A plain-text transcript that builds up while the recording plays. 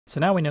So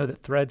now we know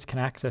that threads can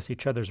access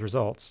each other's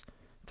results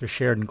through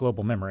shared and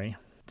global memory.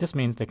 This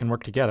means they can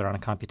work together on a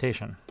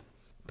computation.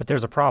 But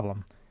there's a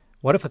problem.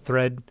 What if a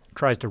thread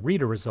tries to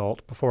read a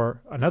result before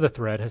another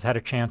thread has had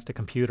a chance to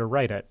compute or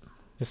write it?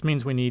 This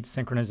means we need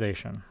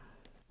synchronization.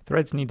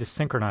 Threads need to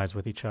synchronize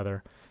with each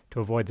other to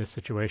avoid this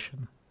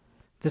situation.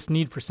 This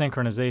need for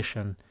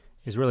synchronization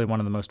is really one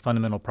of the most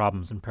fundamental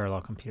problems in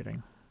parallel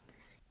computing.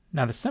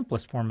 Now, the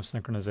simplest form of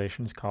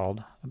synchronization is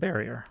called a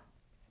barrier.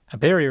 A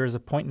barrier is a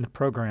point in the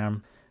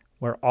program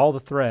where all the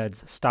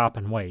threads stop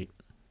and wait.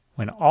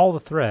 When all the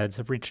threads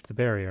have reached the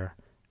barrier,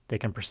 they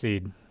can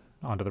proceed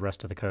on to the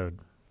rest of the code.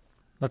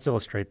 Let's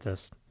illustrate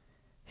this.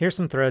 Here's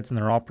some threads and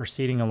they're all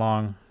proceeding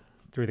along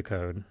through the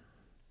code.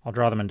 I'll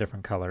draw them in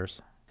different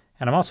colors.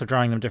 And I'm also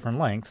drawing them different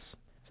lengths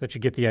so that you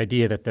get the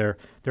idea that they're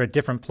at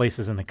different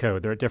places in the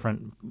code. They're at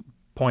different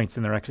points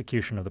in their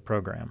execution of the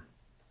program.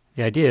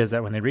 The idea is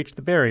that when they reach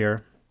the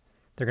barrier,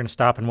 they're going to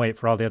stop and wait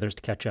for all the others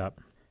to catch up.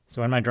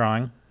 So in my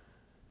drawing,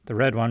 the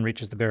red one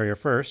reaches the barrier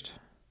first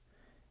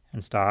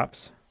and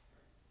stops.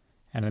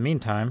 And in the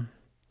meantime,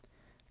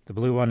 the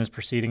blue one is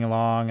proceeding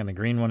along and the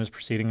green one is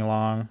proceeding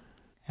along.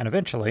 And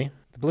eventually,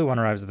 the blue one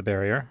arrives at the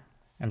barrier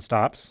and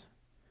stops.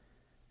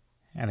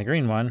 And the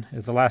green one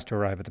is the last to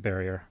arrive at the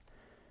barrier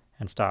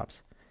and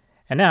stops.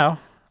 And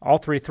now, all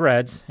three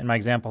threads, in my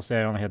example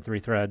say I only had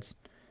 3 threads,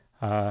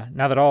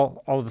 now that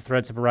all of the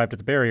threads have arrived at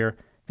the barrier,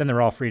 then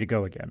they're all free to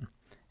go again.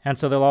 And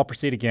so they'll all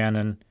proceed again,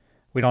 and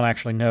we don't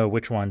actually know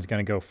which one's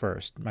going to go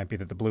first. It might be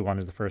that the blue one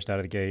is the first out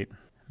of the gate,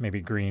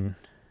 maybe green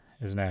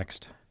is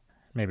next,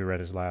 maybe red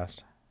is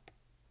last.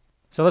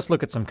 So let's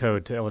look at some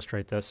code to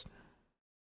illustrate this.